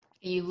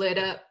You lit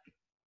up.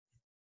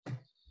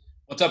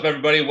 What's up,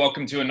 everybody?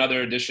 Welcome to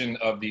another edition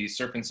of the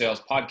Surf and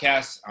Sales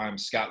Podcast. I'm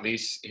Scott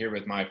Leese here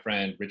with my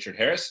friend Richard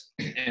Harris,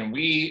 and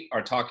we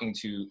are talking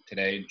to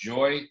today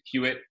Joy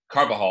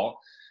Hewitt-Carvajal,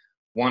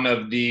 one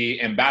of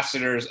the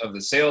ambassadors of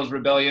the Sales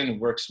Rebellion, who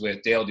works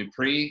with Dale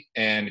Dupree,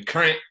 and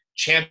current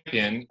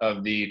champion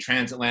of the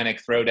Transatlantic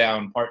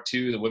Throwdown Part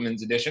 2, the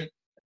women's edition.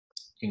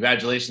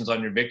 Congratulations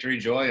on your victory,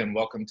 Joy, and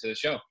welcome to the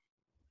show.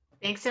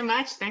 Thanks so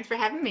much. Thanks for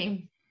having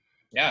me.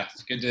 Yeah,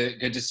 it's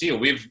good to see you.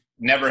 We've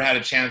never had a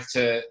chance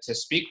to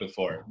speak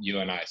before, you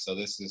and I. So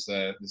this is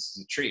a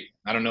treat.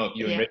 I don't know if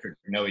you and Richard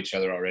know each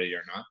other already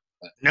or not.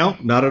 But. No,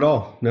 not at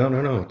all.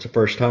 No. It's the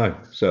first time,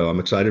 so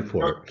I'm excited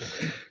for it.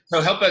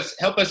 So help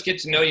us get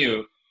to know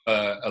you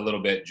a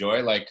little bit,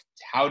 Joy. Like,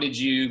 how did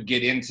you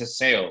get into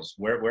sales?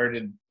 Where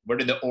did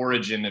the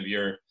origin of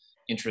your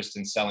interest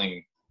in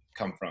selling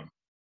come from?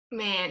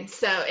 Man,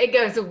 so it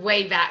goes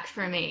way back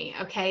for me.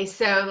 Okay,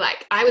 so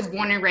like I was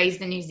born and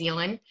raised in New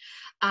Zealand.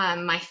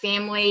 My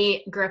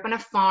family grew up on a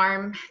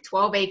farm,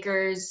 12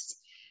 acres.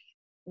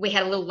 We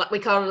had we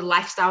call it a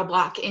lifestyle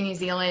block in New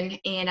Zealand,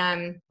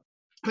 and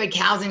we had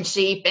cows and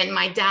sheep. And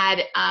my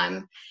dad,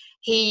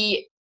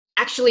 he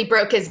actually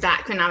broke his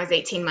back when I was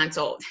 18 months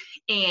old,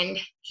 and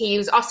he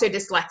was also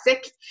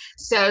dyslexic.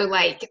 So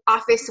like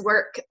office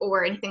work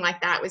or anything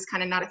like that was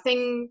kind of not a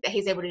thing that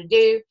he's able to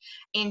do.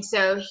 And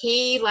so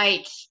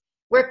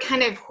we're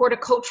kind of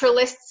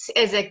horticulturalists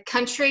as a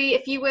country,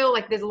 if you will.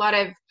 Like there's a lot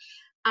of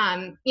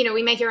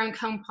we make our own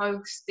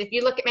compost. If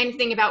you look at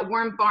anything about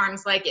worm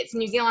farms, like it's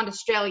New Zealand,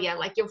 Australia,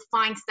 like you'll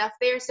find stuff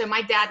there. So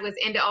my dad was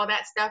into all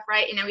that stuff,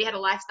 right? We had a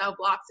lifestyle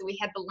block, so we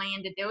had the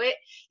land to do it.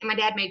 And my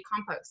dad made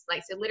compost.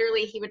 Like, so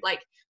literally he would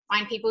like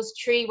find people's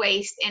tree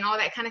waste and all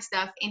that kind of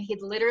stuff. And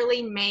he'd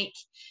literally make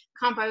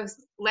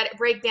compost, let it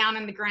break down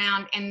in the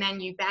ground, and then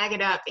you bag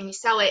it up and you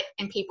sell it,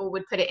 and people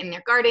would put it in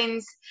their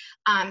gardens.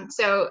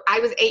 So I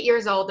was 8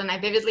 years old, and I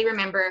vividly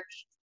remember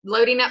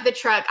loading up the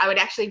truck. I would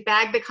actually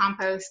bag the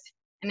compost,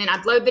 and then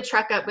I'd load the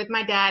truck up with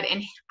my dad,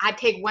 and I'd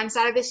take one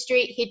side of the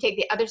street, he'd take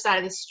the other side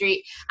of the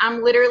street.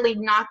 I'm literally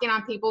knocking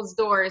on people's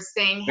doors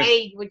saying,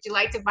 hey, would you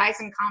like to buy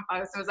some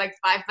compost? It was like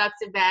 $5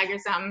 a bag or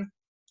something.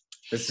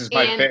 This is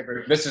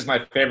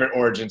my favorite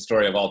origin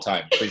story of all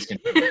time. Please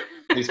continue.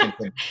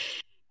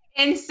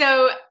 And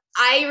so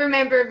I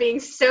remember being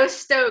so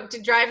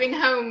stoked driving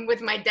home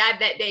with my dad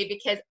that day,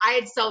 because I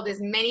had sold as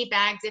many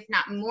bags, if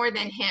not more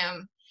than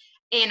him.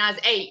 And I was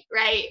 8,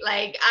 right?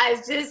 Like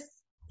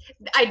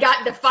I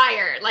got the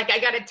fire. Like I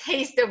got a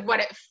taste of what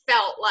it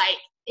felt like.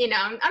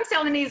 I'm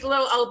selling these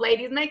little old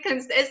ladies, and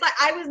it's like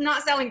I was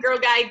not selling Girl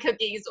Guide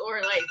cookies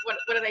or like what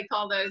do they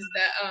call those?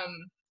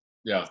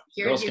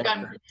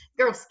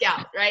 Girl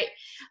Scout, right?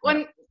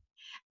 When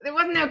there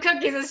wasn't no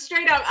cookies, it's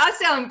straight up I was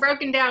selling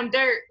broken down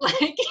dirt,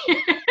 like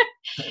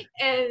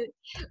and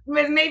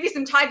with maybe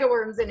some tiger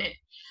worms in it.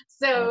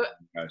 So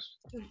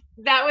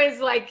that was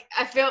like,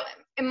 I feel,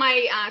 and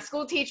my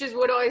school teachers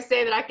would always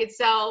say that I could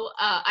sell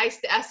ice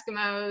to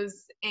Eskimos.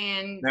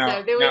 And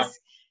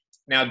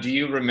Now, do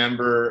you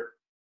remember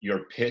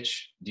your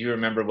pitch? Do you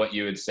remember what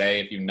you would say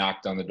if you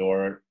knocked on the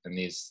door and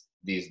these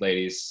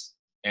ladies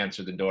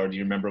answered the door? Do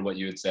you remember what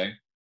you would say?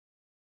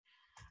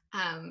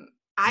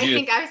 I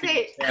think I would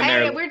say,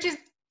 hey,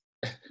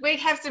 we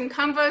have some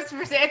compost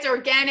for sale. It's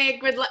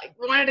organic.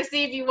 Wanted to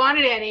see if you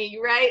wanted any,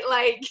 right?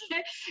 Like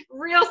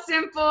real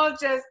simple.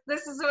 Just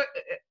this is what.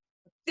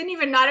 I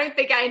don't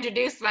think I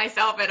introduced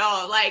myself at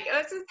all. Like it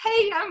was just,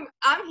 hey,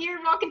 I'm here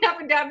walking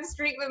up and down the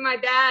street with my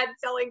dad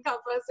selling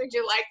compost. Would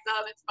you like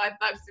some? It's $5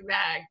 a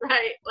bag,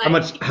 right?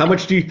 Like, how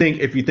much do you think,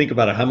 if you think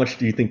about it, how much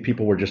do you think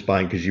people were just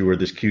buying because you were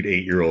this cute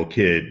 8-year-old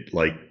kid,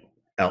 like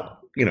out,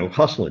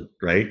 hustling,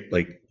 right?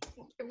 Like.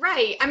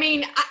 Right. I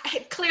mean,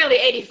 clearly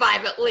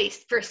 85% at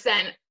least,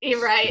 right?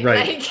 Right.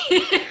 Like,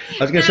 I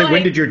was going to say,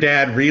 when did your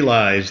dad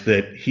realize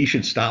that he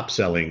should stop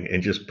selling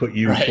and just put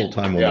you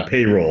full-time on the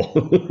payroll?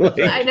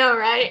 I know,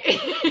 right?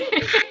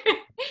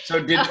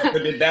 So did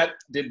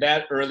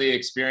that early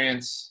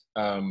experience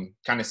kind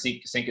of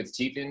sink its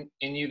teeth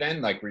in you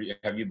then? Like,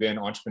 have you been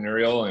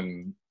entrepreneurial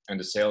and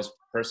a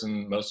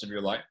salesperson most of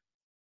your life?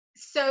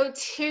 So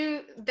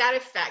to that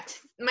effect,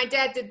 my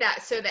dad did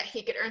that so that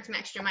he could earn some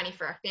extra money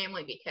for our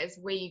family, because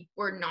we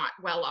were not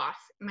well off.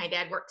 My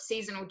dad worked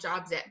seasonal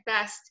jobs at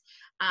best.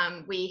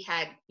 We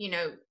had,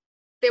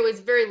 there was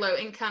very low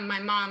income. My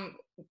mom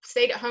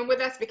stayed at home with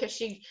us because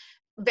she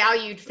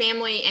valued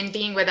family and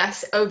being with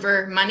us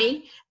over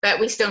money, but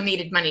we still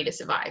needed money to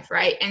survive,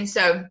 right? And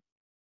so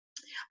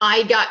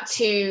I got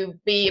to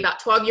be about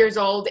 12 years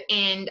old,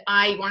 and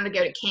I wanted to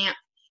go to camp.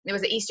 There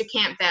was an Easter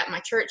camp that my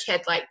church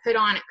had put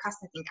on. It cost,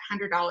 I think,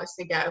 $100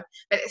 to go,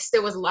 but it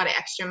still was a lot of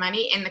extra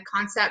money. And the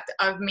concept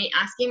of me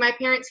asking my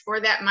parents for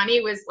that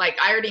money was like,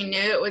 I already knew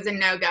it was a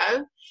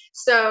no-go.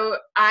 So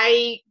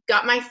I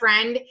got my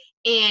friend,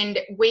 and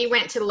we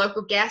went to the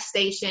local gas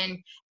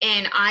station,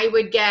 and I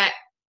would get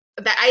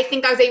that I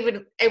think I was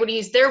able to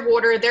use their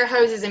water, their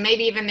hoses, and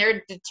maybe even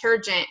their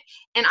detergent.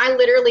 And I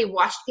literally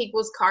washed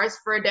people's cars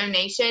for a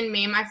donation,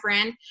 me and my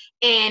friend.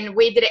 And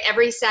we did it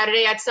every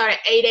Saturday. I'd start at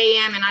 8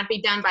 a.m. and I'd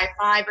be done by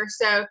 5 or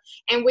so.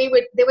 And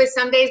there was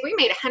some days we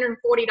made $140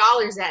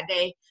 that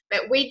day,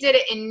 but we did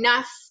it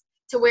enough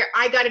to where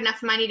I got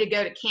enough money to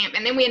go to camp.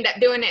 And then we ended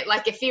up doing it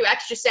like a few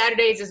extra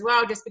Saturdays as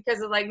well, just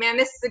because of like, man,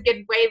 this is a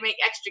good way to make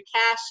extra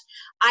cash.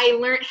 I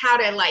learned how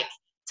to like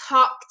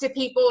talk to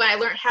people, and I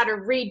learned how to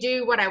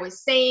redo what I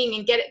was saying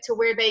and get it to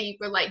where they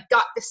were like,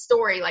 got the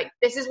story. Like,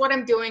 this is what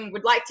I'm doing.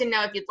 Would like to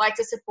know if you'd like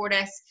to support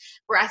us.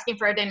 We're asking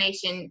for a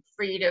donation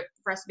for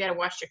us to be able to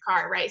wash your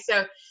car, right?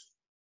 So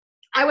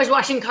I was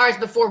washing cars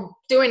before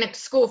doing a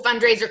school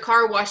fundraiser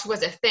car wash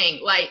was a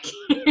thing. Like,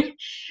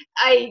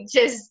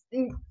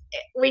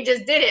 we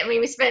just did it. I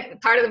mean, we spent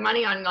part of the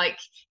money on like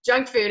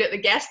junk food at the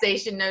gas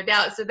station, no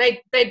doubt. So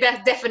they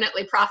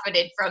definitely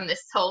profited from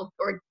this whole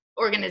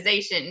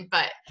organization.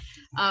 But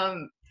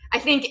I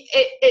think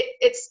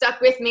it stuck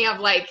with me of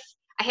like,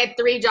 I had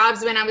 3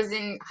 jobs when I was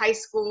in high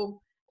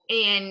school,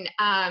 and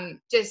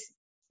just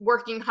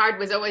working hard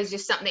was always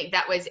just something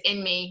that was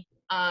in me.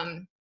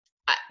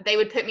 They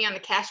would put me on the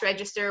cash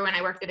register when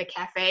I worked at a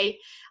cafe,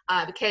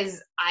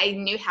 because I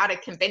knew how to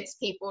convince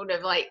people to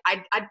like,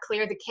 I'd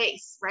clear the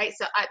case, right?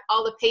 So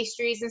all the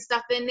pastries and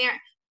stuff in there,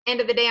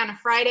 end of the day on a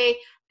Friday,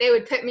 they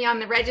would put me on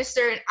the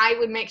register, and I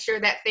would make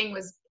sure that thing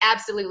was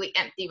absolutely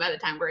empty by the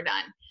time we're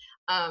done.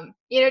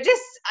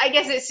 Just, I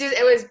guess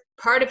it was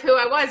part of who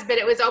I was, but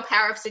it was all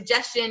power of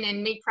suggestion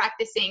and me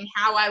practicing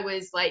how I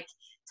was like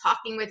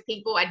talking with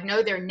people. I'd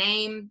know their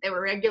name. They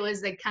were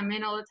regulars. They'd come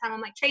in all the time. I'm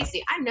like,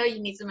 Tracy, I know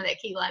you need some of that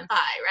key lime pie,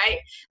 right?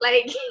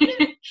 Like,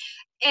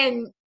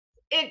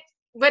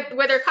 but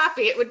with their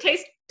coffee, it would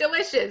taste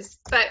delicious.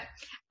 But,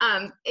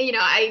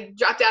 I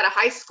dropped out of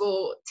high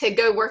school to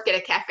go work at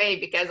a cafe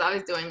because I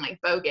was doing like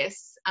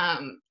bogus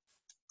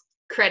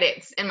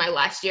credits in my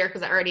last year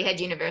because I already had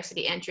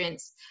university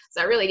entrance.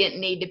 So I really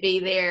didn't need to be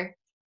there.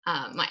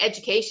 My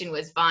education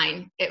was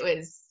fine.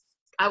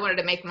 I wanted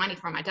to make money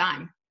for my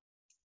time.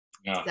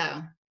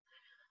 Yeah.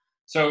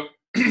 So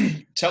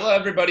tell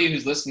everybody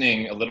who's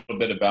listening a little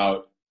bit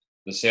about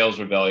the Sales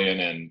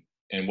Rebellion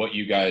and what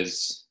you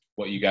guys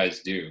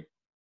do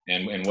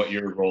and what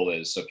your role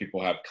is, so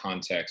people have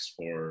context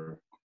for,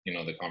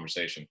 the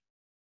conversation.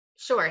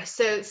 Sure.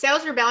 So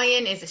Sales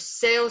Rebellion is a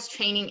sales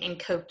training and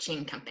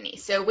coaching company.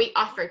 So we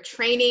offer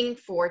training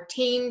for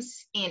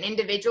teams and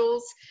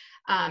individuals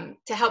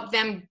to help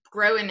them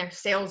grow in their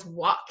sales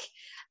walk.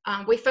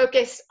 We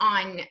focus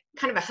on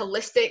kind of a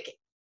holistic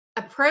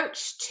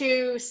approach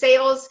to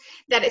sales,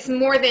 that it's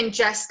more than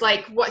just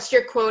like, what's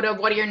your quota,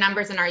 what are your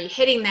numbers, and are you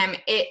hitting them?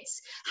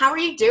 It's how are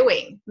you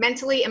doing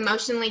mentally,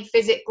 emotionally,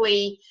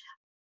 physically,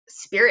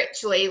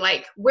 spiritually?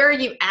 Like, where are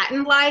you at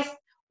in life?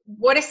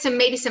 What is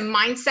maybe some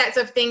mindsets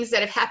of things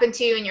that have happened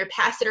to you in your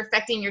past that are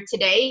affecting your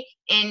today,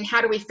 and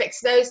how do we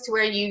fix those to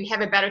where you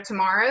have a better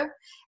tomorrow?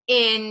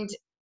 And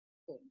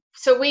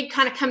so we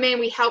kind of come in,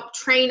 we help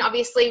train.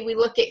 Obviously, we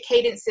look at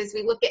cadences,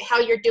 we look at how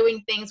you're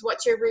doing things,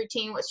 what's your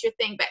routine, what's your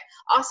thing, but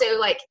also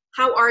like,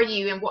 how are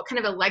you and what kind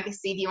of a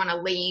legacy do you want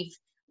to leave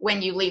when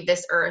you leave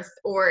this earth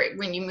or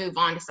when you move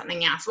on to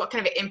something else? What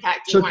kind of an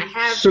impact do you want to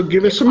have? So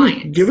give us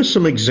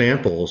some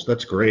examples.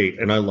 That's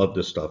great. And I love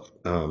this stuff.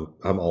 I'm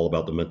all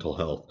about the mental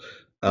health.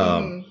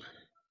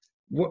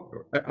 What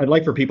I'd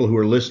like for people who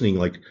are listening,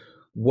 like,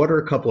 what are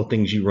a couple of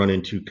things you run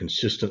into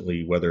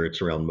consistently, whether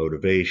it's around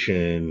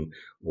motivation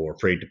or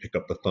afraid to pick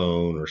up the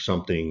phone or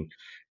something?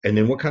 And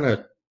then what kind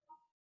of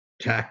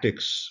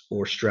tactics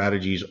or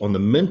strategies on the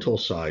mental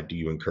side do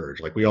you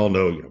encourage? Like, we all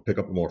know, pick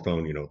up more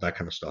phone, that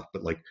kind of stuff.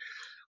 But like,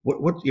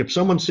 what if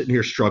someone's sitting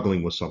here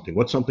struggling with something,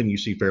 what's something you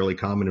see fairly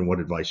common, and what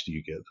advice do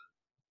you give?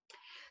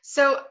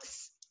 So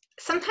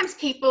sometimes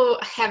people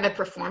have a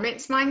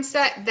performance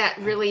mindset that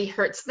really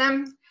hurts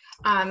them.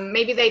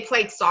 Maybe they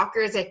played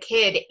soccer as a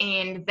kid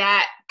and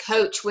that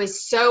coach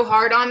was so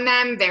hard on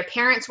them. Their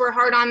parents were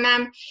hard on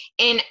them.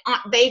 And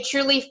they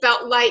truly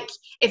felt like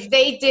if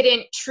they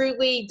didn't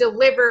truly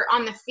deliver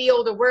on the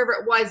field or wherever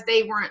it was,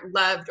 they weren't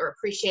loved or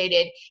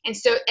appreciated. And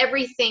so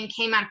everything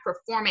came out of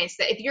performance,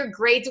 that if your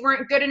grades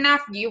weren't good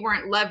enough, you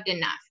weren't loved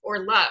enough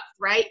or loved,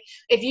 right?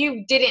 If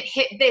you didn't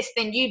hit this,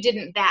 then you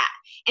didn't that.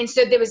 And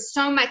so there was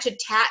so much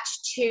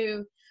attached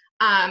to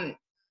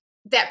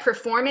that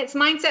performance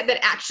mindset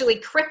that actually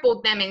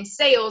crippled them in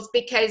sales,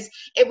 because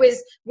it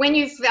was when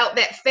you felt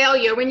that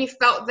failure, when you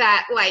felt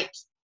that like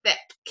that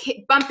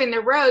bump in the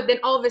road, then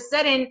all of a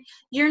sudden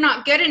you're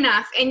not good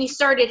enough, and you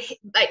started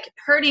like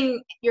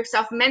hurting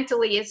yourself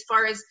mentally as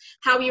far as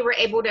how you were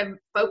able to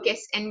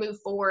focus and move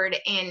forward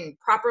and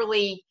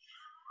properly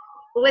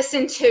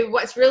listen to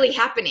what's really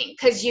happening,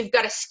 because you've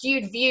got a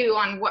skewed view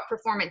on what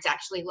performance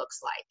actually looks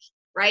like,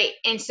 right?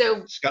 And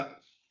so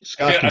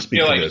Scott can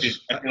speak to this.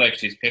 I feel like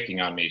she's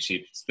picking on me.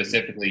 She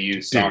specifically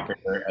used soccer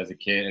as a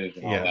kid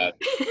and all that.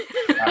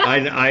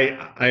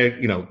 I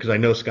because I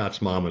know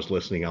Scott's mom is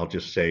listening, I'll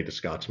just say to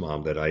Scott's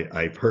mom that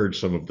I've heard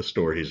some of the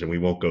stories, and we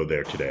won't go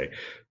there today,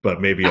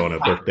 but maybe on a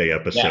birthday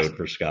episode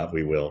for Scott,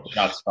 we will.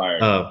 Shots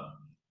fired.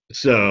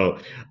 So,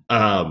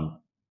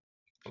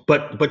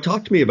 but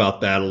talk to me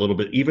about that a little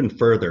bit even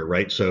further,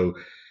 right? So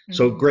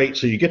Mm-hmm. great.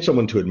 So you get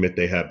someone to admit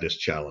they have this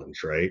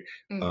challenge, right?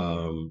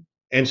 Mm-hmm.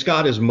 And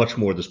Scott is much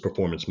more this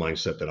performance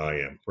mindset than I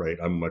am, right?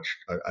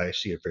 I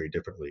see it very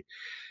differently.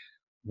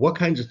 What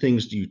kinds of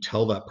things do you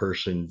tell that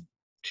person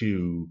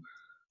to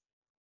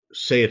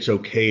say it's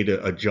okay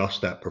to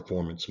adjust that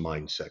performance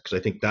mindset? Because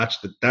I think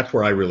that's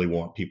where I really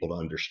want people to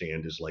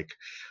understand is like,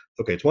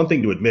 okay, it's one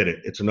thing to admit it.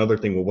 It's another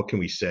thing. Well, what can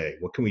we say?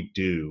 What can we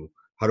do?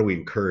 How do we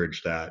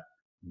encourage that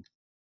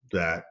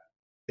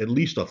at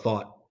least a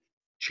thought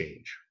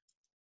change?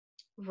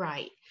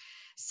 Right.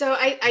 So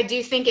I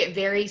do think it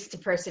varies to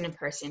person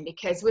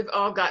because we've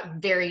all got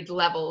varied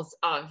levels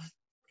of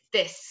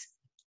this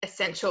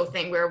essential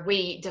thing where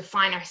we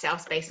define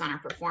ourselves based on our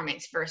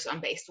performance first on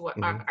based what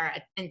Hmm. our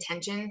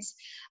intentions.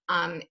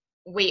 Um,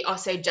 we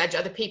also judge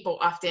other people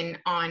often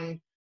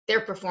on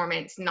their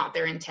performance, not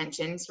their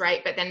intentions,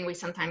 right? But then we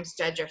sometimes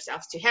judge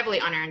ourselves too heavily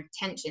on our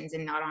intentions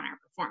and not on our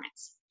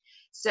performance.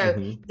 So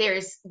Hmm.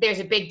 there's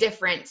a big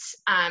difference,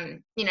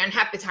 you know, and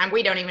half the time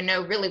we don't even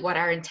know really what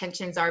our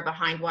intentions are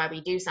behind why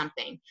we do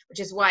something, which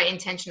is why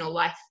intentional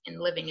life and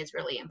living is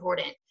really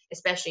important,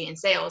 especially in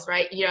sales,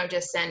 right? You don't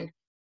just send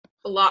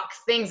block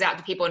things out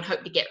to people and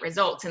hope to get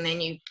results, and then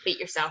you beat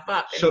yourself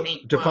up and So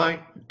think, well,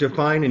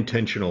 define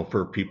intentional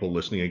for people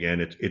listening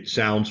again. It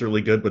sounds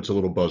really good, but it's a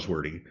little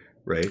buzzwordy,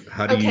 right?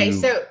 How do okay, you?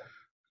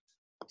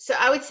 so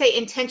I would say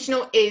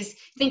intentional is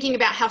thinking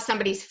about how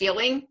somebody's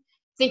feeling,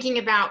 thinking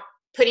about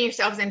putting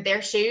yourselves in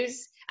their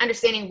shoes,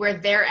 understanding where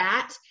they're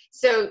at.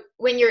 So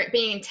when you're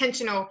being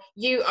intentional,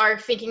 you are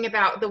thinking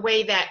about the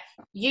way that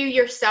you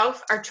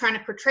yourself are trying to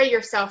portray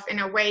yourself in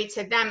a way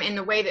to them in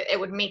the way that it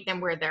would meet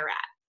them where they're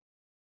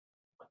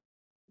at.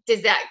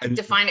 Does that And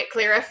define it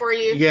clearer for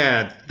you?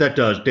 yeah, that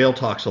does. Dale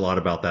talks a lot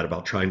about that,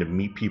 about trying to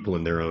meet people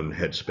in their own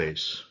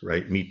headspace,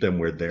 right? Meet them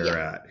where they're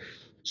Yeah. at.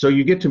 So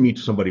you get to meet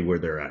somebody where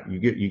they're at. You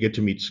get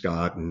to meet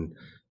Scott, and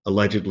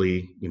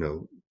allegedly,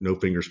 no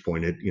fingers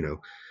pointed.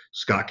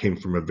 Scott came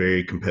from a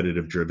very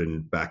competitive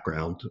driven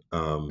background.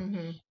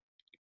 Mm-hmm.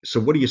 So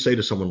what do you say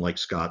to someone like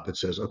Scott that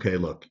says, okay,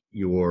 look,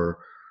 you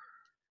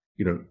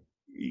know,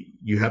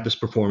 you have this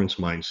performance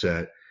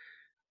mindset.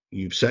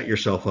 You've set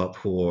yourself up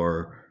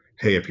for,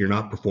 hey, if you're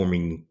not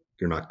performing,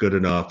 you're not good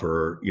enough,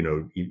 or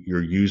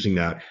you're using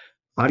that.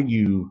 How do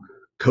you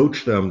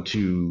coach them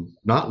to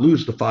not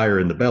lose the fire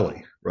in the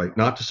belly, right?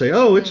 Not to say,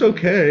 oh, it's Mm-hmm.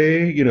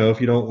 okay,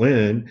 if you don't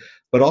win,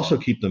 but also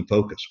keep them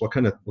focused. What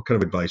kind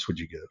of advice would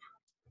you give?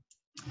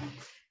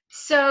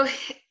 So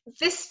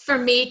this for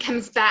me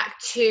comes back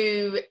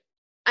to,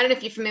 I don't know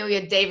if you're familiar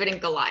with David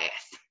and Goliath.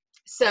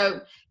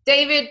 So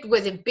David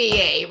was a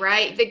BA,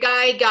 right? The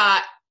guy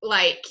got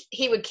like,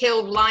 he would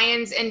kill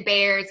lions and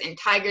bears and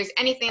tigers,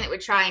 anything that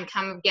would try and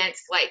come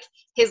against like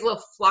his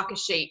little flock of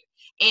sheep.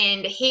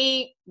 And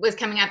he was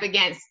coming up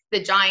against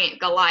the giant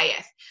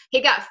Goliath.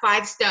 He got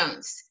 5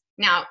 stones.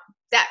 Now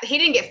that he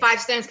didn't get 5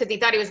 stones because he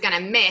thought he was going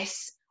to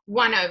miss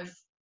one of,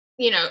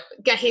 he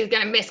was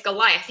going to miss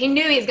Goliath. He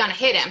knew he was going to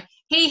hit him.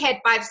 He had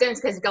 5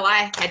 stones because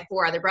Goliath had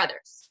 4 other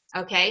brothers.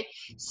 Okay.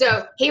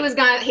 So he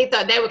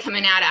thought they were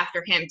coming out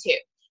after him too.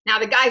 Now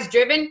the guy's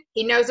driven.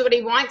 He knows what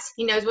he wants.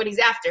 He knows what he's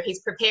after.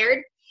 He's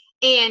prepared.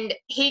 And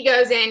he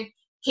goes in,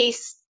 he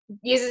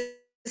uses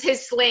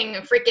his sling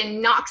and freaking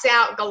knocks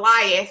out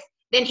Goliath.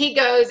 Then he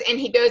goes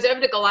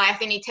over to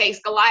Goliath and he takes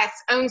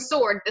Goliath's own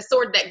sword, the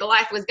sword that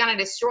Goliath was going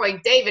to destroy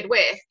David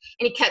with,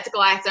 and he cuts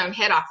Goliath's own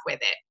head off with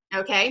it.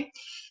 Okay.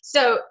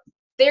 So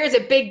there's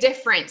a big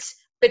difference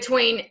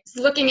between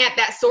looking at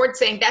that sword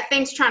saying that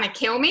thing's trying to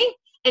kill me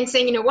and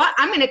saying, you know what,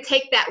 I'm going to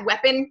take that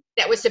weapon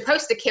that was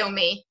supposed to kill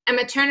me, I'm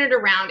going to turn it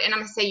around and I'm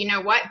going to say, you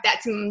know what,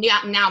 that's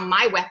now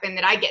my weapon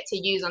that I get to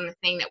use on the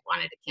thing that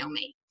wanted to kill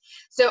me.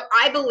 So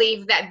I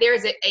believe that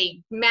there's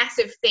a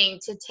massive thing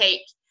to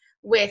take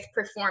with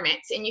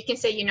performance. And you can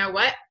say, you know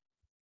what,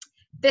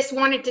 this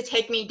wanted to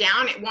take me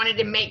down. It wanted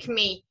to make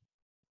me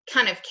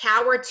kind of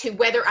cower to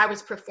whether I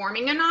was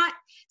performing or not.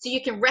 So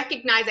you can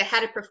recognize I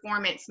had a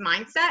performance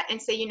mindset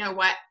and say, you know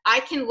what, I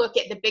can look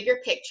at the bigger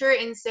picture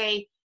and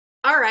say,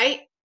 all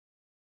right,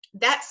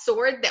 that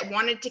sword that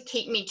wanted to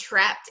keep me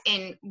trapped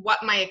in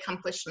what my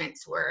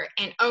accomplishments were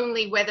and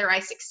only whether I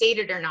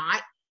succeeded or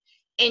not.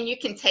 And you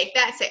can take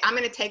that and say, I'm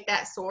going to take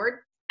that sword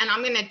and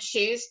I'm going to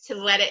choose to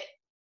let it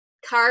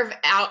carve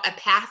out a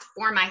path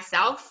for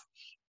myself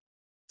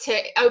to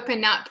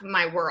open up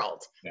my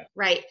world. Yeah.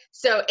 Right.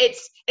 So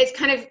it's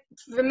kind of,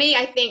 for me,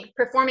 I think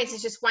performance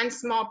is just one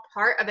small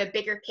part of a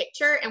bigger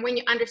picture. And when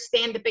you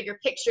understand the bigger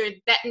picture,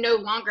 that no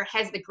longer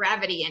has the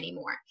gravity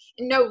anymore.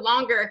 It no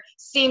longer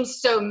seems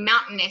so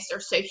mountainous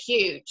or so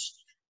huge.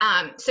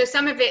 So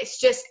some of it's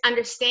just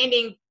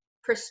understanding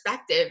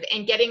perspective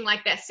and getting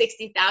like that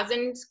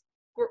 60,000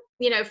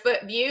 foot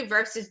view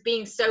versus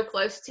being so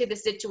close to the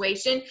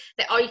situation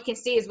that all you can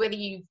see is whether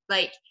you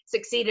like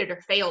succeeded or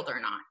failed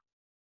or not.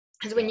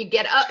 Because when you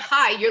get up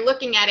high, you're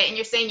looking at it and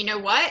you're saying, you know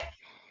what?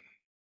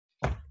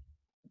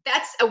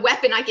 That's a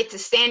weapon I get to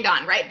stand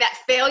on, right? That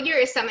failure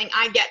is something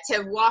I get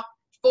to walk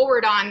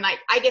forward on, like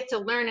I get to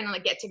learn and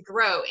like get to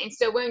grow. And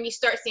so when you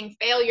start seeing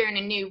failure in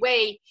a new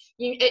way,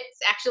 it's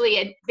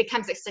actually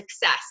becomes a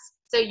success.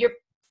 So your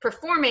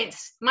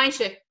performance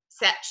mindset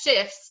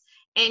shifts,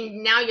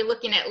 and now you're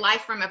looking at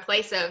life from a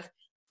place of,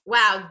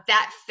 wow,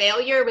 that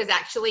failure was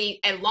actually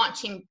a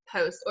launching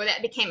post, or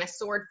that became a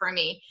sword for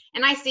me.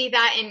 And I see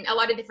that in a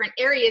lot of different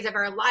areas of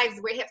our lives,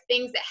 where we have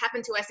things that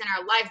happen to us in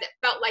our lives that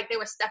felt like there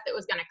was stuff that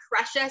was going to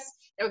crush us,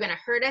 that were going to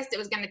hurt us, that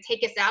was going to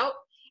take us out.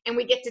 And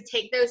we get to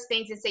take those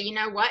things and say, you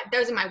know what,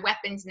 those are my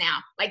weapons now.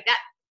 Like that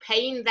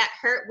pain, that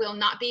hurt will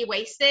not be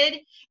wasted.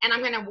 And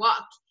I'm going to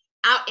walk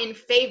out in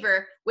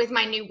favor with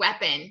my new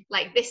weapon.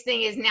 Like this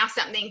thing is now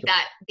something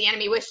that the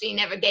enemy wished he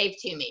never gave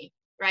to me.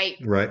 Right.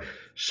 Right.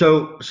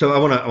 So I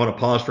want to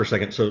pause for a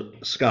second. So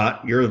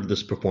Scott, you're of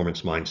this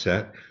performance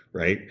mindset,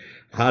 right?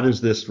 How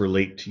does this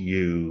relate to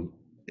you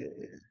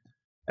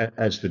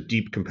as the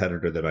deep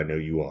competitor that I know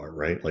you are,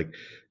 right? Like,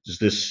 is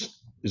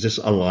this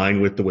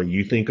align with the way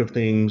you think of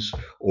things,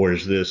 or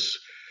do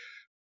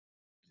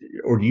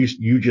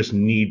you just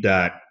need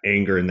that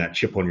anger and that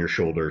chip on your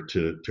shoulder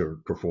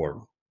to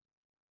perform?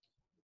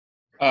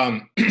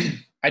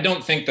 I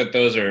don't think that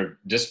those are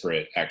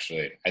disparate,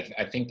 actually.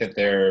 I think that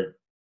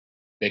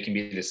they can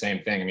be the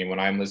same thing. I mean, when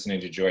I'm listening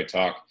to Joy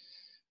talk,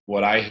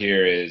 what I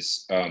hear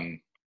is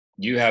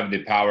you have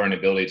the power and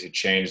ability to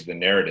change the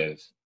narrative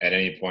at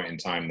any point in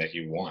time that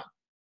you want,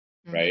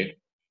 right?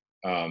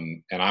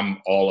 And I'm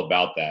all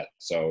about that.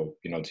 So,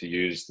 to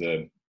use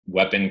the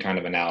weapon kind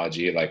of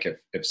analogy, like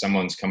if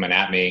someone's coming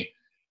at me,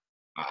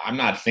 I'm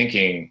not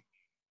thinking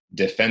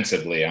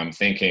defensively. I'm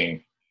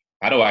thinking,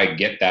 how do I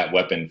get that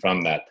weapon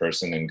from that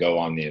person and go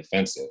on the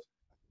offensive?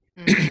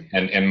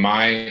 And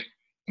my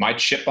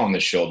chip on the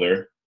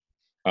shoulder,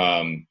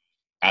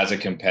 as a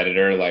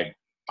competitor, like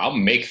I'll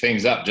make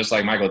things up just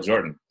like Michael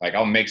Jordan. Like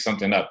I'll make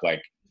something up.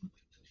 Like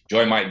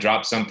Joy might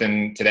drop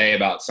something today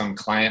about some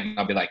client, and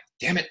I'll be like,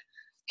 damn it,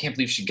 can't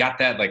believe she got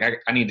that. Like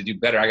I need to do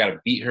better. I got to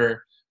beat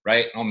her,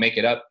 right? I'll make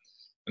it up.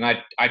 And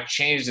I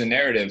changed the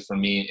narrative for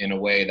me in a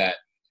way that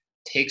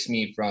takes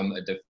me from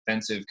a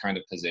defensive kind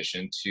of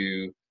position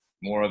to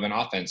more of an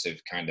offensive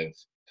kind of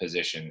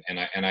position.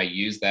 And I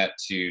use that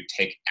to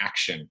take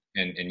action.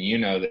 And you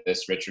know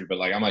this, Richard, but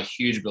like I'm a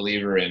huge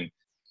believer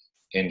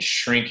in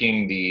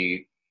shrinking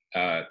the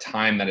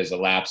time that has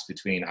elapsed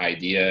between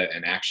idea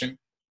and action.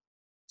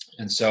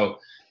 And so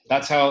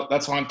that's how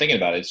I'm thinking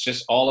about it. It's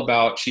just all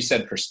about, she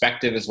said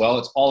perspective as well.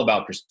 It's all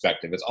about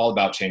perspective. It's all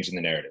about changing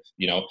the narrative,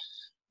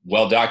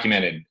 well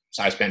documented.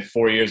 So I spent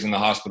 4 years in the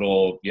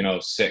hospital,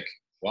 sick.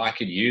 Well, I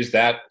could use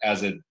that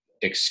as an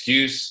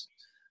excuse,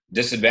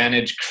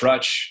 disadvantage,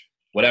 crutch,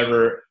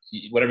 whatever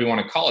you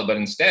want to call it. But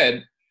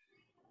instead,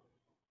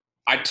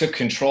 I took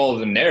control of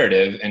the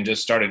narrative and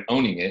just started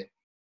owning it,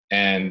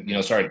 and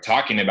started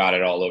talking about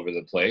it all over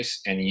the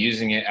place and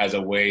using it as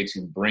a way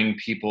to bring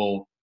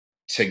people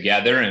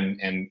together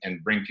and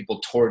bring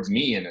people towards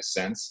me in a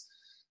sense.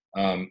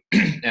 And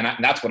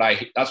that's what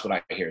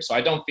I hear. So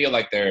I don't feel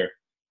like they're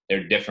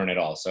different at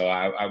all. So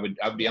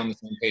I'd be on the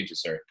same page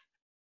as her.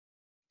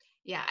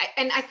 Yeah,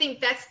 and I think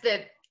that's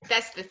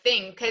the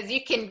thing, because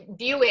you can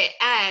view it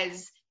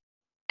as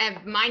a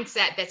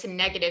mindset that's a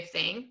negative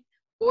thing,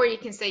 or you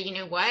can say, you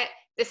know what,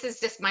 this is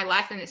just my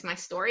life and it's my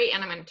story,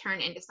 and I'm going to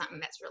turn it into something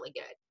that's really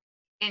good.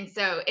 And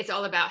so it's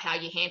all about how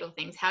you handle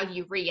things, how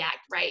you react,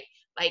 right?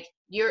 Like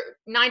you're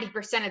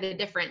 90% of the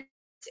difference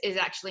is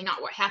actually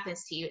not what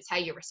happens to you, it's how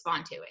you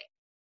respond to it.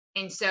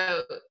 And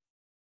so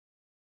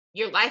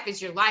your life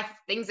is your life.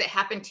 Things that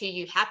happen to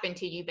you,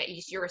 but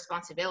it's your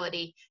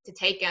responsibility to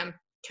take them,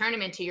 turn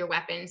them into your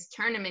weapons,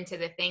 turn them into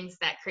the things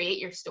that create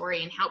your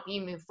story and help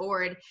you move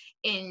forward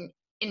in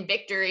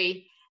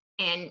victory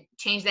and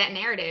change that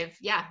narrative.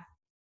 Yeah.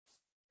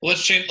 Well,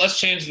 let's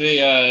change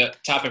the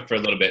topic for a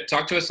little bit.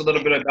 Talk to us a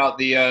little bit about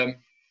the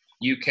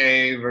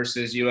UK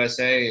versus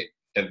USA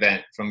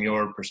event from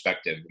your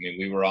perspective. I mean,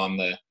 we were on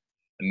the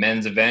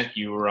men's event,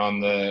 you were on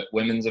the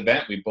women's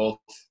event. We both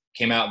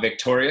came out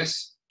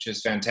victorious, which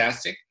is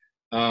fantastic.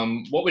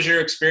 What was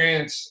your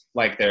experience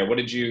like there? What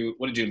did you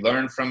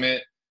learn from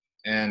it?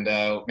 And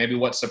maybe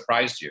what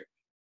surprised you?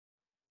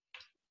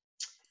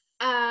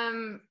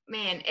 Man,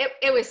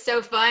 it was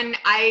so fun.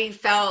 I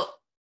felt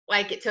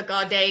like it took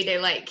all day to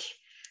like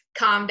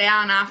calm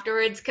down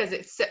afterwards, because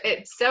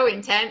it's so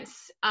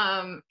intense.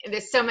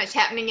 There's so much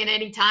happening at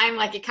any time.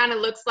 Like it kind of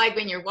looks like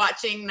when you're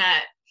watching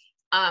that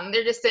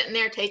they're just sitting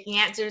there taking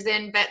answers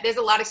in, but there's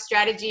a lot of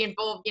strategy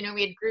involved.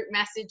 We had group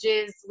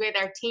messages with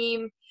our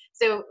team.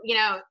 So,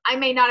 I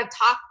may not have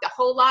talked a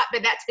whole lot,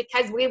 but that's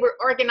because we were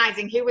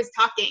organizing who was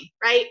talking,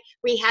 right?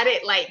 We had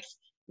it like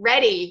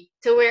ready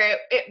to where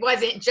it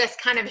wasn't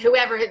just kind of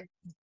whoever had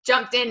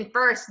jumped in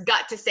first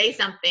got to say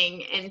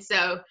something. And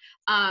so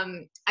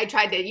I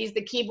tried to use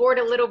the keyboard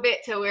a little bit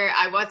to where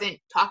I wasn't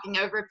talking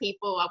over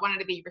people. I wanted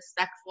to be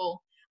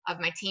respectful of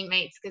my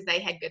teammates because they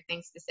had good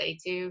things to say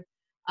too.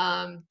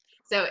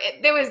 So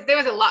there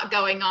was a lot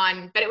going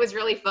on, but it was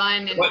really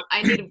fun.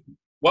 And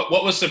what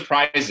was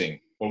surprising,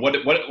 or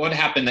what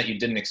happened that you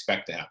didn't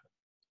expect to happen?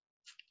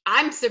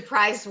 I'm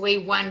surprised we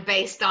won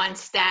based on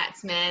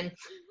stats, man.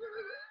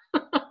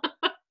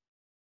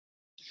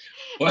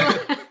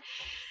 What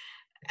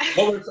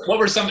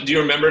were some? Do you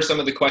remember some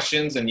of the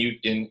questions? And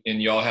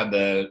y'all had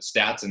the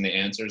stats and the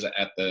answers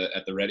at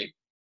the ready.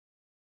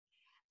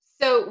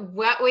 So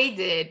what we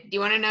did, do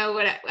you want to know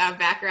what our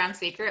background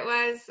secret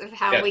was of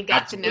how we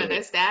got absolutely. to know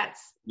those stats?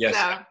 Yes,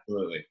 so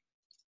absolutely.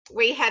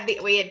 We had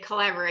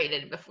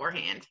collaborated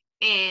beforehand,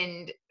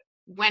 and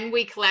when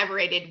we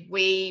collaborated,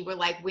 we were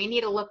like, we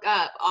need to look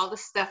up all the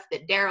stuff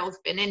that Daryl's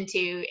been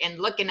into and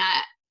looking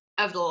at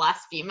over the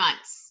last few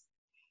months.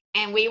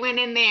 And we went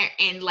in there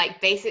and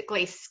like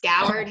basically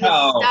scoured his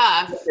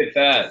stuff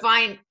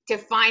to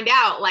find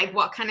out like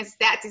what kind of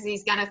stats is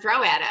he's gonna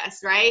throw at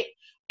us, right?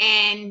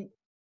 And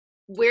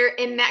we're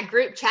in that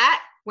group chat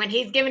when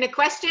he's giving a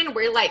question,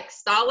 we're like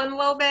stalling a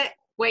little bit,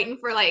 waiting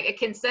for like a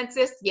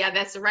consensus. Yeah,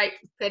 that's right.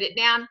 Put it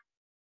down.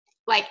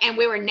 Like, and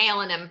we were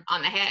nailing him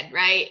on the head,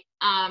 right?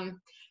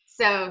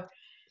 So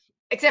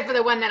except for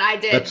the one that I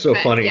did. That's so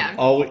funny. Yeah.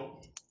 All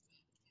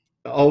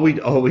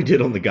we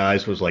did on the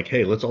guys was like,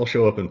 hey, let's all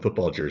show up in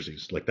football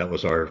jerseys. Like that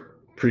was our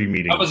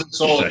pre-meeting. That was a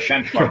sole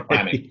benchmark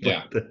planning.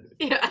 Yeah.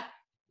 Yeah.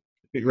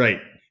 Right.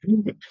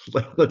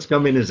 Let's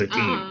come in as a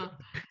team.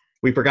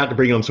 We forgot to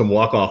bring on some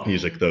walk-off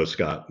music though,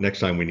 Scott. Next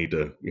time we need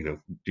to,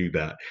 do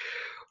that.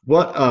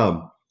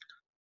 What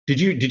did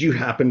you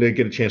happen to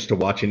get a chance to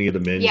watch any of the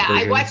men's version?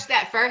 I watched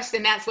that first,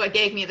 and that's what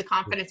gave me the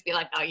confidence to be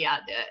like, oh yeah,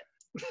 I'll do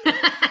it.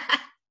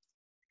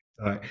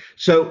 All right.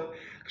 So,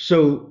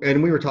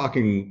 and we were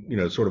talking,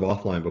 sort of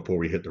offline before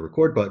we hit the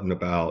record button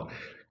about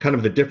kind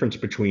of the difference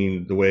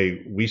between the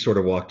way we sort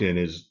of walked in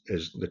as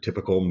the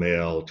typical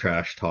male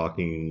trash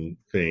talking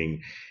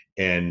thing,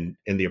 and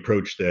the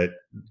approach that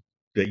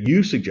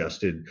you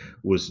suggested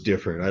was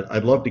different.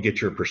 I'd love to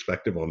get your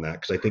perspective on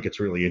that, because I think it's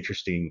really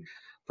interesting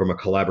from a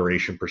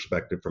collaboration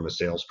perspective, from a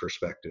sales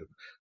perspective,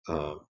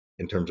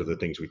 in terms of the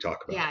things we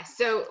talk about. Yeah.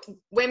 So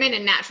women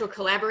and natural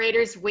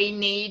collaborators, we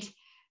need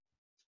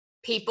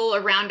people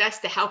around us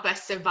to help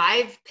us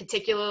survive,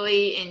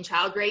 particularly in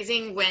child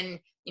raising, when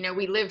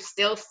we live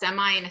still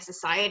semi in a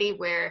society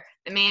where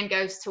the man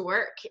goes to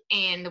work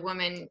and the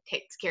woman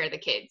takes care of the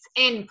kids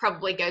and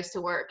probably goes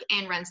to work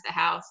and runs the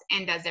house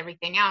and does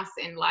everything else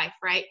in life,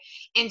 right?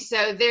 And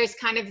so there's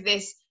kind of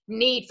this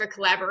need for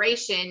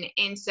collaboration.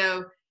 And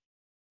so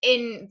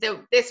in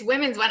this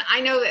women's one, I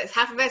know that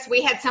half of us,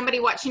 we had somebody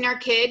watching our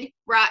kid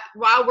right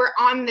while we're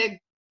on the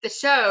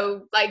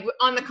show, like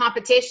on the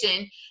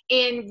competition,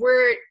 and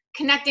we're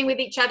connecting with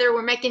each other.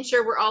 We're making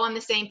sure we're all on the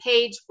same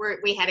page.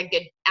 We had a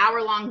good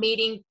hour-long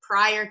meeting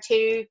prior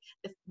to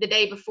the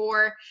day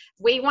before.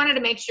 We wanted to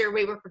make sure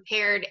we were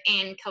prepared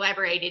and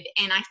collaborated.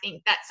 And I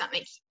think that's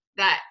something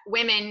that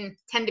women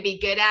tend to be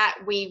good at.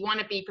 We want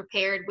to be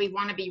prepared. We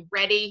want to be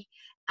ready.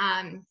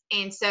 And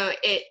so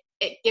it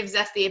gives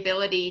us the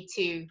ability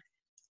to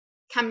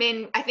come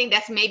in. I think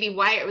that's maybe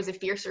why it was a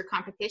fiercer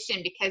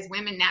competition, because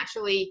women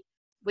naturally,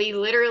 we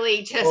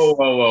literally just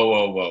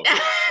whoa.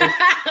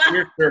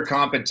 Fiercer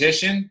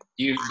competition?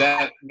 You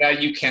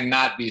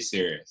cannot be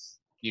serious.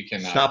 You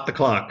cannot. Stop the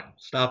clock.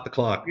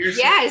 Fiercer?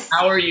 Yes.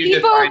 How are you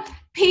defining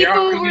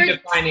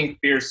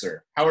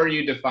fiercer? How are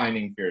you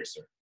defining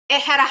fiercer? It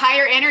had a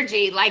higher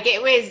energy. Like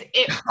it was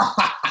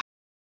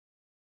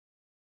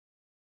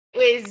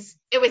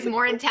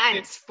more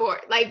intense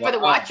for the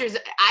watchers.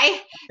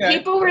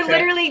 People were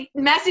literally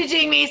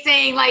messaging me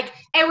saying like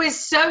it was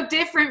so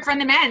different from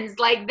the men's.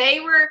 Like they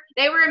were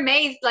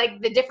amazed,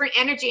 like the different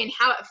energy and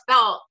how it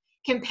felt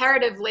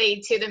comparatively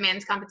to the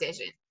men's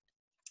competition.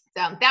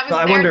 So that was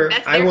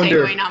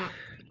takeaway.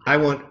 I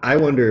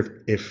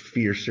wonder if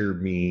fiercer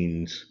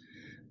means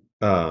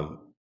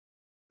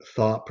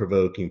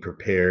thought-provoking,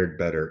 prepared,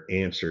 better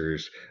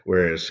answers,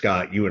 whereas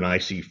Scott, you and I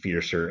see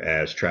fiercer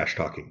as trash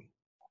talking.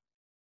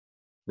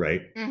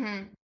 Right.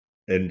 Mm-hmm.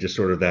 And just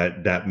sort of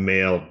that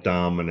male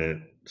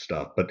dominant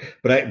stuff. But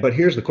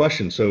here's the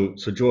question. So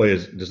Joy,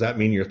 does that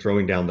mean you're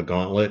throwing down the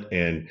gauntlet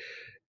and,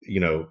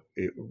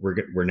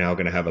 we're now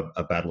going to have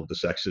a battle of the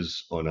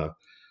sexes on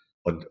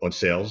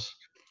sales?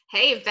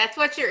 Hey, if that's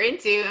what you're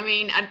into, I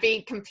mean, I'd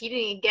be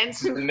competing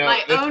against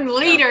my own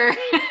leader.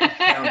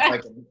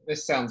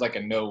 This sounds like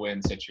a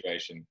no-win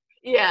situation.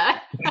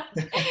 Yeah.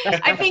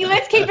 I think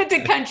let's keep it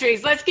to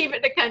countries. Right?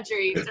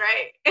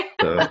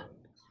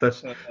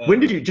 When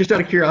did you, just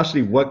out of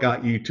curiosity, what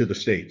got you to the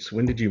States?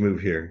 When did you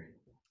move here?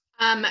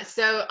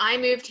 So I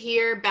moved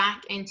here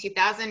back in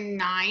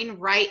 2009,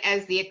 right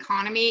as the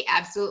economy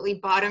absolutely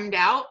bottomed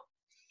out,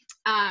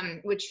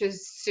 which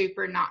was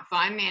super not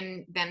fun.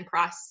 And then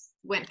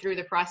went through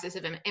the process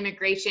of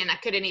immigration. I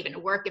couldn't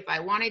even work if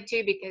I wanted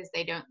to, because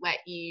they don't let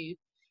you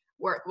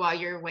work while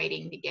you're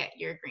waiting to get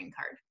your green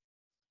card.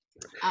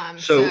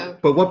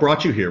 But what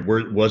brought you here?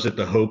 Was it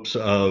the hopes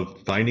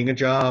of finding a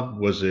job?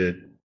 Was it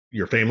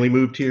your family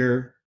moved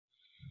here?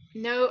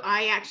 No,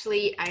 I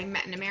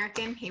met an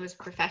American. He was a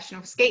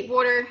professional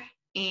skateboarder,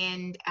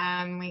 and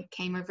we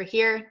came over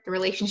here. The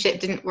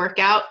relationship didn't work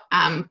out.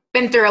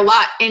 Been through a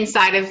lot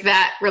inside of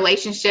that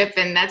relationship,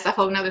 and that's a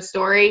whole nother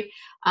story.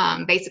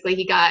 Basically,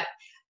 he got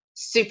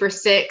super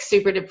sick,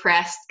 super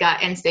depressed,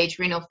 got end-stage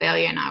renal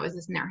failure, and I was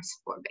this nurse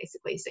for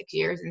basically 6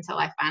 years until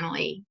I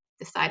finally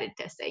decided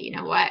to say, you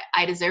know what,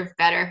 I deserve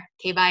better.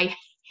 Okay, bye.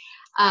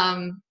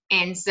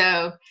 And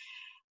so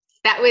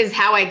that was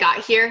how I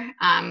got here.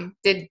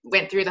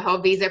 Went through the whole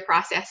visa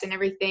process and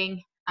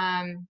everything.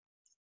 I'm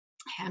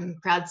a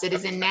proud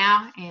citizen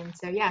now, and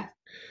so yeah.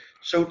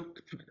 So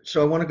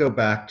I want to go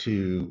back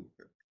to,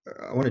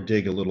 I want to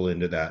dig a little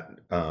into that,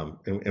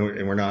 and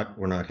we're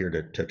not here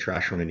to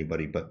trash on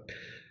anybody, but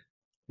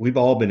we've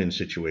all been in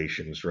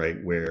situations, right,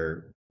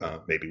 where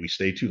maybe we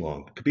stay too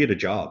long. It could be at a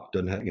job,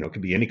 doesn't have, it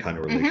could be any kind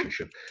of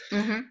relationship.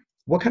 Mm-hmm.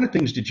 What kind of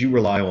things did you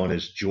rely on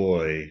as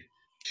Joy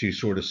to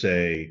sort of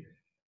say,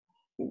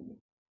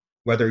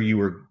 whether you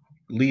were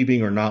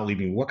leaving or not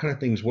leaving, what kind of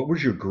things, what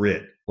was your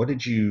grit? What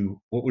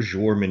was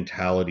your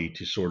mentality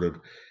to sort of,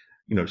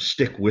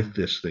 stick with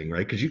this thing,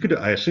 right? Because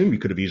I assume you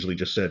could have easily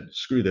just said,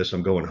 screw this,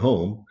 I'm going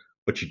home,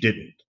 but you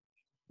didn't,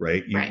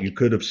 right? Right. You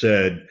could have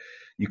said,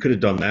 you could have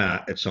done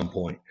that at some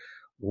point.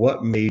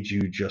 What made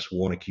you just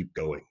want to keep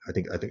going? I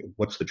think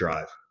what's the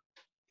drive?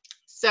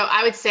 So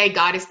I would say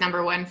God is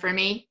number one for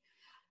me.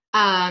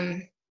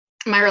 My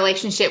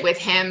relationship with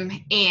him,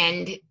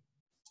 and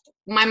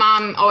my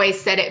mom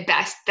always said it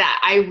best that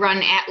I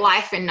run at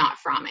life and not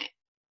from it.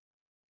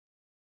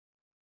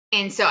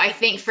 And so I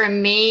think for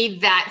me,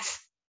 that's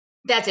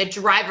a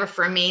driver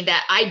for me,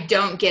 that I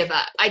don't give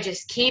up. I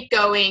just keep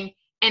going.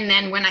 And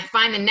then when I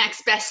find the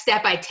next best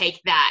step, I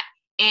take that.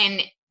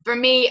 And for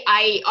me,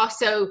 I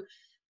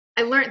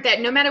learned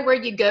that no matter where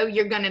you go,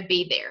 you're going to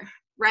be there,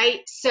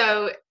 right?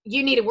 So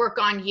you need to work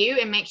on you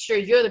and make sure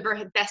you're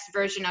the best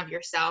version of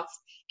yourself.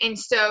 And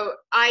so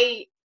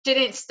I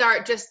didn't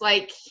start just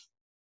like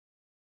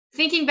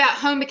thinking about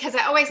home, because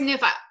I always knew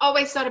if I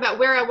always thought about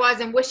where I was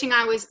and wishing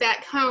I was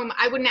back home,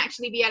 I wouldn't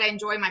actually be able to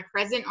enjoy my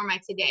present or my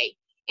today.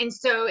 And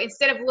so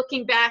instead of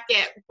looking back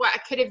at what I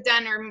could have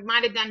done or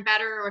might have done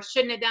better or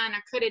shouldn't have done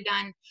or could have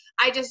done,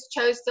 I just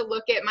chose to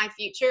look at my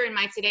future and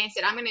my today and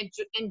said, I'm going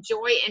to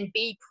enjoy and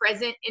be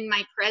present in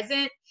my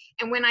present.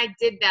 And when I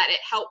did that, it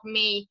helped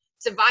me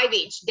survive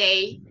each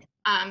day,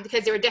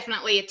 because there were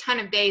definitely a ton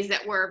of days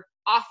that were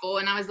awful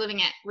and I was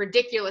living at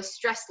ridiculous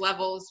stress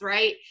levels,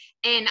 right?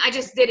 And I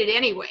just did it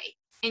anyway.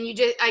 And you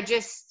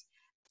just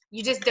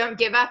don't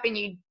give up, and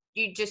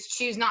you just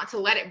choose not to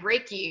let it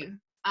break you.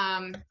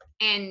 And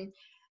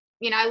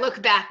I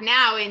look back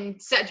now in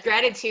such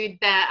gratitude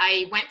that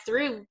I went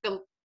through the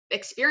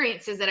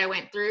experiences that I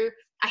went through.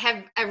 I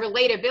have a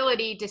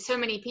relatability to so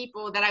many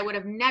people that I would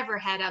have never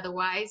had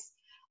otherwise.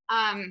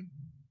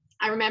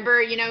 I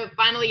remember,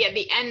 finally at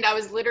the end, I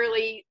was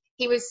literally,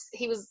 he was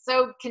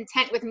so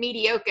content with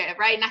mediocre,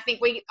 right? And I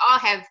think we all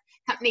have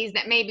companies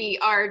that maybe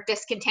are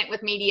discontent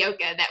with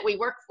mediocre that we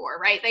work for,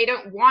 right? They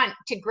don't want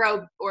to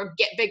grow or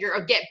get bigger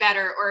or get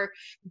better or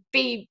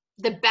be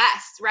the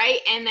best, right?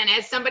 And then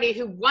as somebody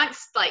who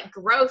wants like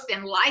growth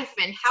and life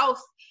and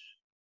health,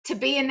 to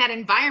be in that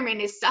environment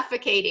is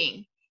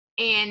suffocating.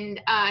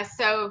 And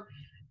so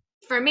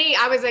for me,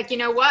 I was like, you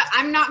know what?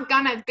 I'm not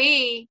gonna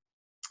be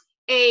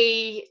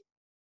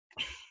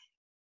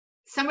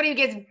somebody who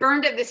gets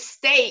burned at the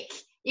stake,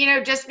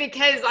 just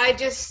because I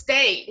just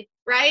stayed,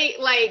 right?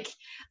 Like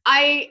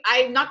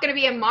I'm not gonna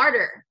be a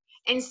martyr.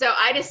 And so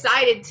I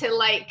decided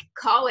to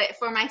call it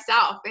for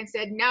myself and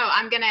said, no,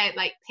 I'm gonna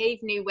pave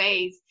new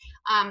ways.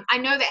 I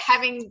know that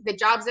having the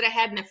jobs that I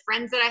had and the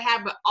friends that I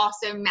had, but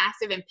also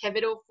massive and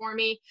pivotal for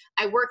me.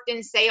 I worked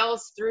in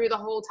sales through the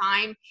whole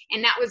time,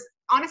 and that was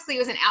honestly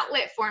was an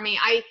outlet for me.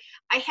 I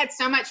had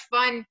so much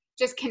fun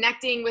just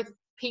connecting with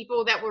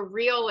people that were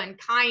real and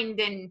kind,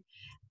 and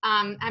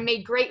I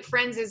made great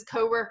friends as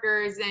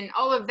coworkers, and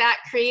all of that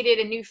created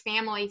a new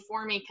family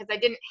for me because I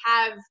didn't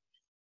have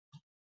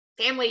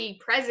family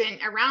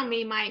present around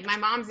me. My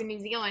mom's in New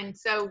Zealand,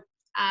 so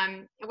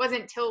it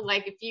wasn't till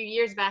a few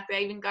years back that I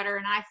even got her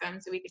an iPhone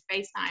so we could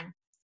FaceTime,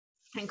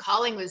 and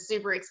calling was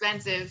super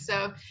expensive.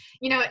 So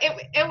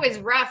it was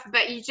rough,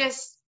 but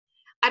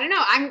I don't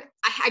know,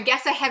 I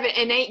guess I have an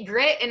innate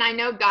grit, and I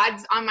know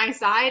God's on my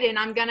side, and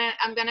I'm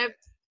gonna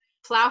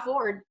plow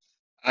forward.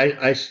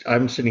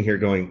 I'm sitting here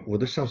going, well,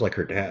 this sounds like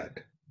her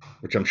dad,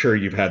 which I'm sure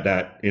you've had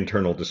that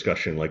internal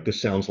discussion. Like,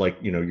 this sounds like,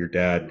 your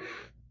dad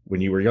when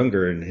you were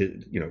younger, and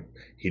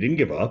he didn't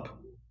give up.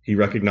 He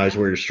recognized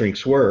where his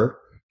strengths were.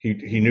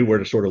 He knew where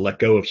to sort of let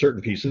go of certain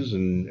pieces,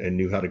 and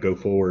knew how to go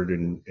forward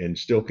and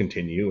still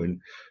continue and,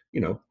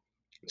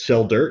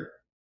 sell dirt,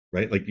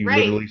 right? Like, you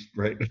Right. literally,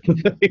 right?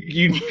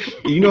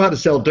 you know how to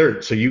sell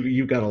dirt. So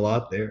you've got a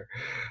lot there.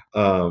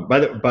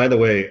 By the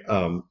way,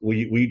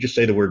 will you just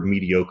say the word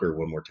mediocre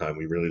one more time?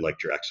 We really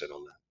liked your accent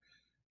on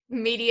that.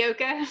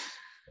 Mediocre.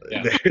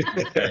 Yeah.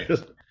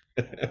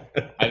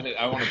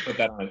 I want to put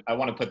that on. I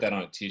want to put that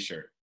on a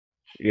T-shirt.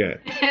 Yeah.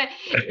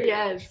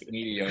 Yes.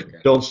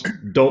 Mediocre. Don't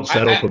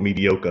settle for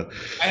mediocre.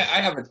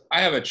 I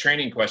have a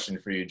training question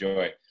for you,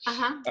 Joy.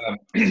 Uh-huh.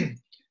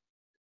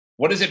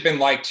 What has it been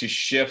like to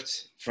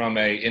shift from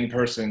a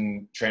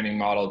in-person training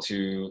model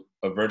to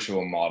a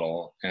virtual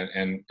model,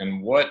 and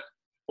what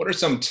are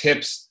some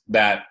tips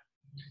that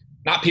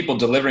not people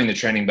delivering the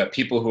training, but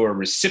people who are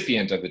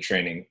recipient of the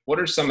training, what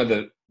are some of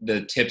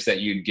the tips that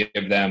you'd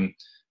give them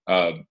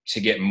to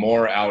get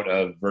more out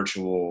of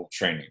virtual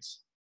trainings?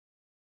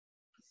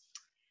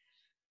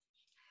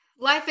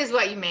 Life is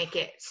what you make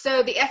it.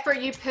 So the effort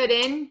you put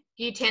in,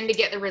 you tend to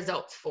get the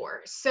results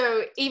for.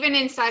 So even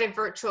inside of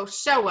virtual,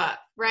 show up,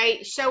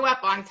 right? Show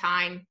up on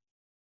time,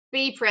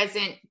 be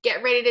present,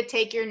 get ready to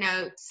take your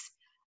notes,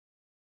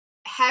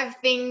 have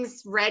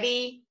things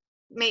ready.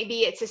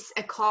 Maybe it's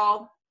a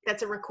call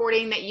that's a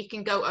recording that you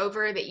can go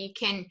over, that you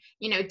can,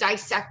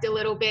 dissect a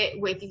little bit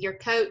with your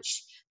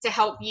coach to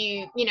help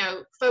you,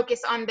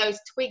 focus on those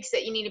tweaks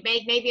that you need to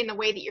make, maybe in the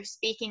way that you're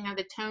speaking or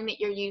the tone that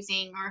you're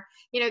using, or,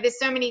 there's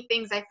so many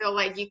things I feel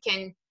like you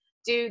can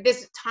do.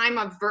 This time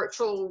of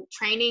virtual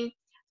training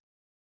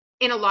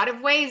in a lot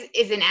of ways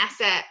is an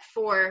asset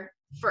for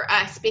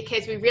us,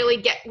 because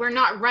we're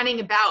not running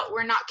about,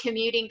 we're not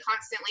commuting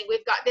constantly.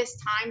 We've got this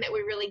time that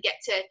we really get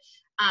to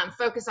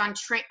focus on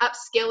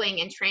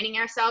upskilling and training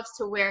ourselves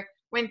to where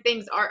when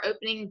things are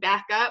opening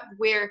back up,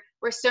 we're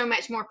so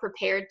much more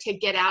prepared to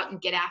get out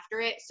and get after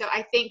it. So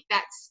I think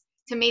that's,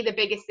 to me, the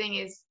biggest thing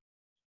is,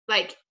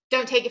 like,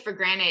 don't take it for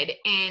granted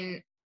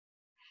and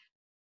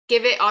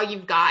give it all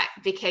you've got,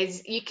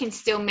 because you can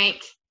still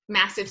make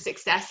massive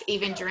success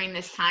even during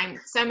this time.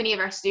 So many of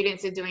our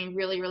students are doing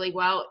really, really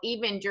well,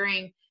 even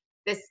during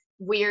this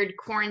weird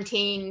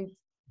quarantine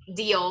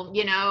deal,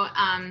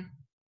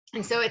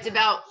 and so it's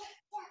about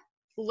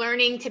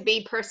learning to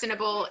be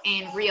personable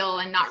and real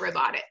and not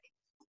robotic.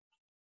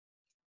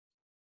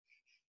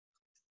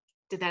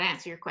 Did that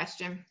answer your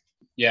question?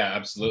 Yeah,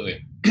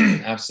 absolutely.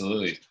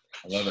 Absolutely.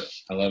 I love it.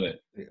 I love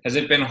it. Has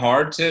it been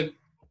hard to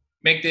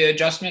make the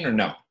adjustment, or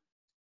no?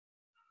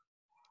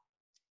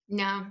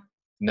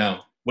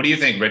 No. What do you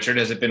think, Richard?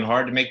 Has it been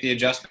hard to make the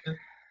adjustment?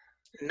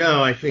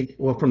 No, I think,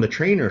 well, from the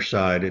trainer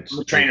side, From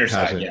the trainer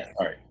side, yeah.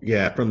 All right.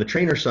 Yeah, from the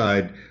trainer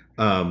side,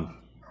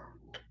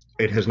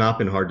 it has not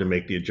been hard to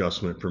make the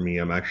adjustment for me.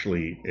 I'm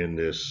actually in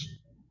this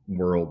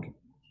world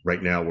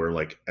right now where,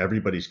 like,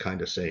 everybody's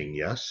kind of saying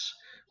yes,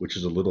 which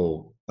is a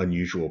little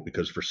unusual,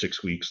 because for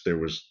 6 weeks there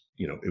was,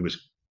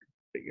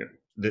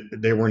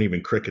 there weren't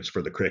even crickets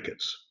for the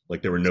crickets.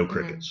 Like, there were no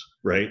crickets,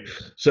 right?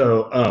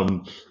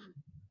 So,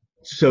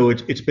 so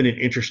it's been an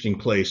interesting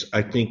place.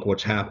 I think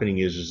what's happening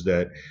is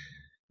that,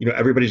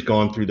 everybody's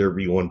gone through their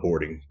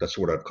re-onboarding. That's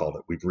what I've called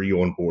it. We've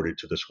re-onboarded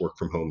to this work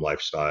from home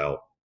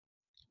lifestyle.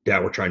 Yeah,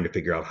 we're trying to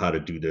figure out how to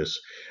do this.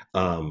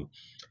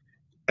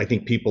 I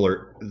think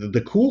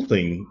the cool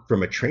thing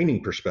from a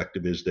training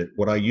perspective is that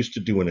what I used to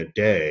do in a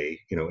day,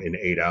 in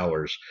 8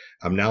 hours,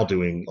 I'm now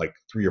doing like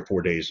 3 or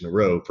 4 days in a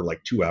row for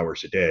like 2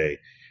 hours a day.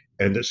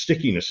 And the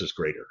stickiness is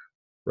greater,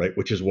 right?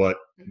 Which is what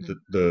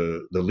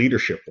the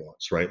leadership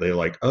wants, right? They're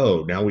like,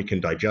 oh, now we can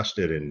digest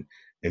it and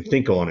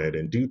think on it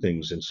and do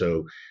things. And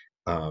so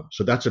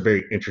that's a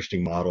very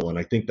interesting model. And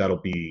I think that'll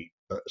be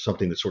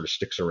something that sort of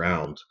sticks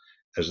around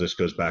as this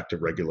goes back to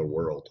regular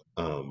world.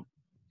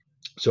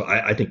 So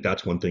I think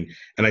that's one thing.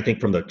 And I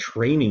think from the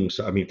training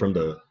side, I mean, from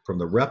the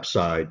rep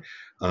side,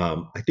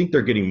 I think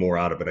they're getting more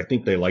out of it. I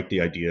think they like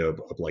the idea of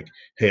like,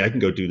 hey, I can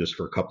go do this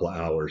for a couple of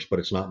hours, but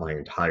it's not my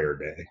entire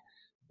day,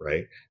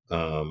 right?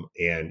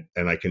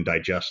 And I can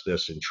digest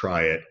this and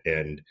try it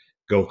and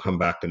come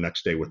back the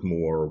next day with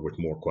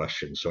more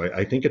questions. So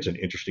I think it's an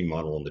interesting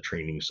model on the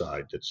training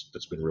side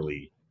that's been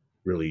really,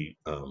 really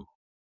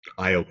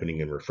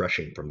eye-opening and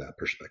refreshing from that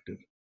perspective.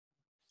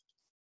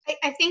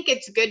 I think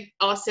it's good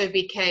also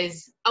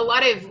because a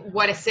lot of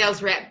what a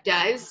sales rep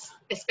does,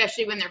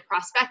 especially when they're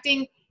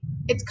prospecting,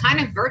 it's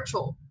kind of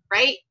virtual,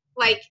 right?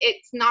 Like,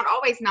 it's not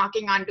always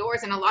knocking on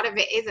doors, and a lot of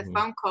it is a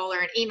phone call or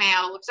an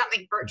email or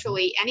something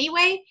virtually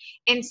anyway.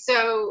 And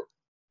so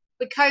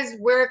because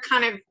we're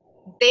kind of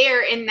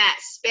there in that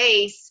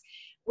space,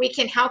 we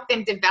can help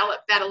them develop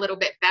that a little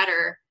bit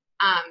better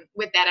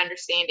with that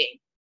understanding.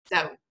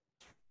 So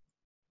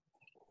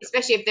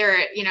especially if they're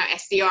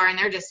SDR and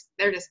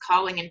they're just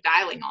calling and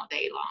dialing all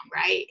day long,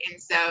 right?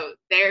 And so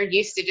they're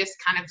used to just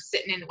kind of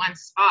sitting in one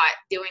spot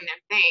doing their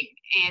thing.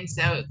 And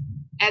so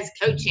as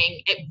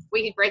coaching,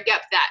 we can break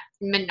up that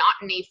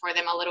monotony for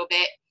them a little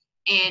bit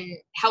and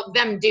help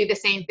them do the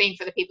same thing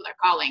for the people they're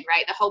calling,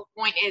 right? The whole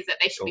point is that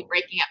they should be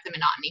breaking up the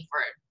monotony for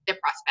their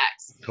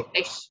prospects.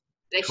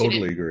 They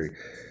totally agree.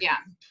 Yeah.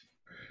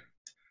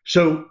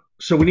 So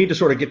we need to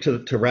sort of get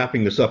to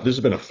wrapping this up. This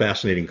has been a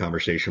fascinating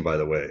conversation, by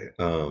the way.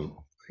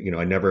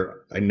 I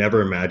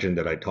never imagined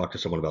that I'd talk to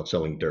someone about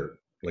selling dirt.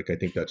 Like, I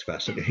think that's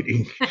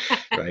fascinating,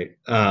 right?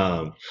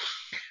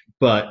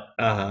 But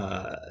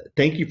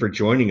thank you for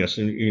joining us.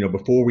 And,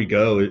 before we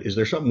go, is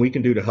there something we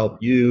can do to help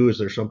you? Is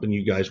there something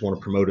you guys want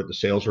to promote at the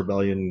Sales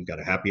Rebellion? Got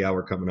a happy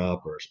hour coming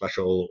up, or a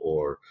special,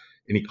 or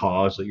any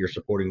cause that you're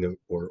supporting,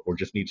 or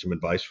just need some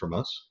advice from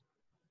us?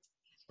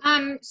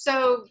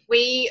 So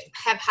we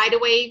have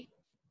hideaways.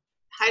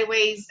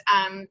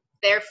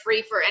 They're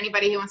free for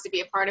anybody who wants to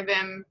be a part of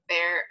them.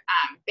 They're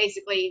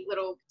basically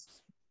little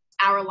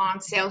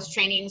hour-long sales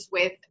trainings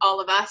with all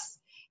of us.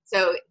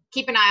 So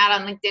keep an eye out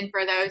on LinkedIn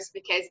for those,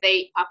 because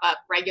they pop up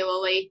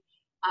regularly.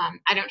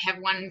 I don't have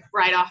one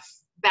right off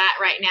that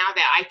right now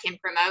that I can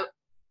promote.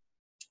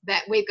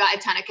 But we've got a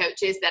ton of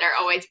coaches that are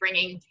always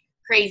bringing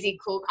crazy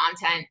cool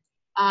content.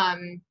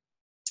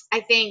 I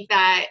think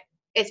that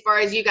as far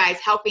as you guys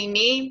helping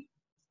me,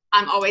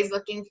 I'm always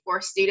looking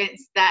for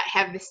students that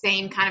have the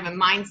same kind of a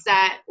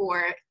mindset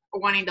or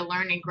wanting to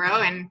learn and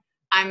grow. And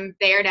I'm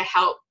there to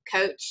help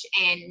coach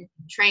and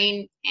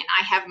train. And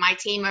I have my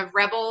team of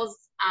rebels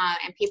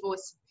and people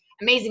with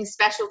amazing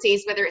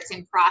specialties, whether it's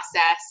in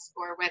process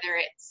or whether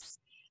it's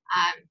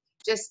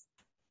just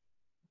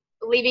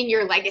leaving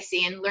your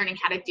legacy and learning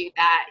how to do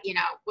that. You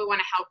know, we want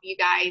to help you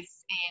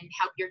guys and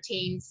help your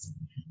teams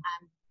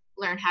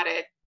learn how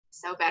to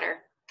sell better.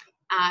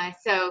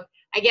 So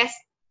I guess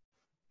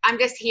I'm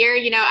just here,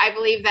 you know, I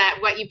believe that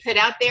what you put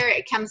out there,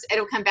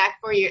 it'll come back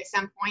for you at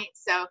some point.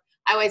 So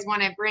I always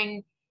want to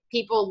bring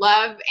people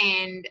love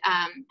and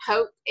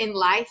hope in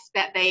life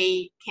that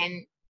they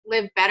can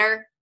live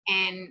better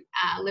and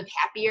live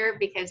happier,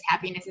 because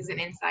happiness is an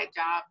inside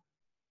job.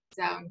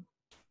 So.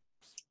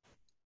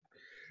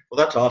 Well,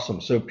 that's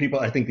awesome. So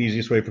I think the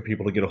easiest way for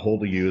people to get a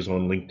hold of you is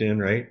on LinkedIn,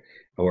 right?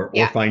 Or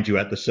find you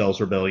at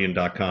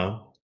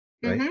thesalesrebellion.com,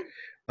 right?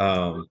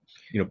 Mm-hmm.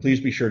 You know, please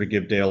be sure to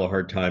give Dale a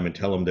hard time and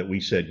tell him that we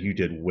said you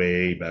did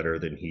way better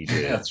than he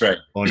did. That's right.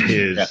 On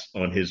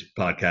his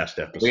podcast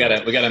episode.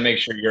 We gotta make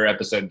sure your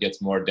episode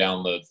gets more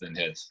downloads than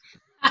his.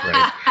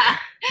 Right.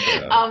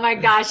 Oh my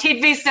gosh,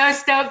 he'd be so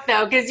stoked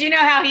though, because you know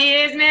how he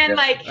is, man.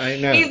 Like,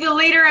 he's the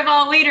leader of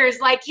all leaders.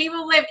 Like, he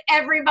will lift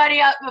everybody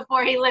up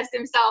before he lifts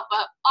himself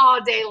up all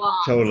day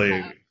long.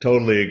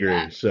 Totally agree.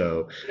 Yeah.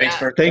 So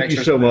thank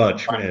you so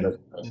much, man.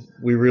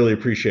 We really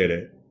appreciate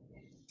it.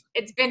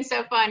 It's been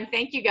so fun.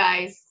 Thank you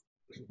guys.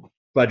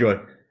 Bye, Joy.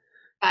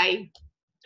 Bye.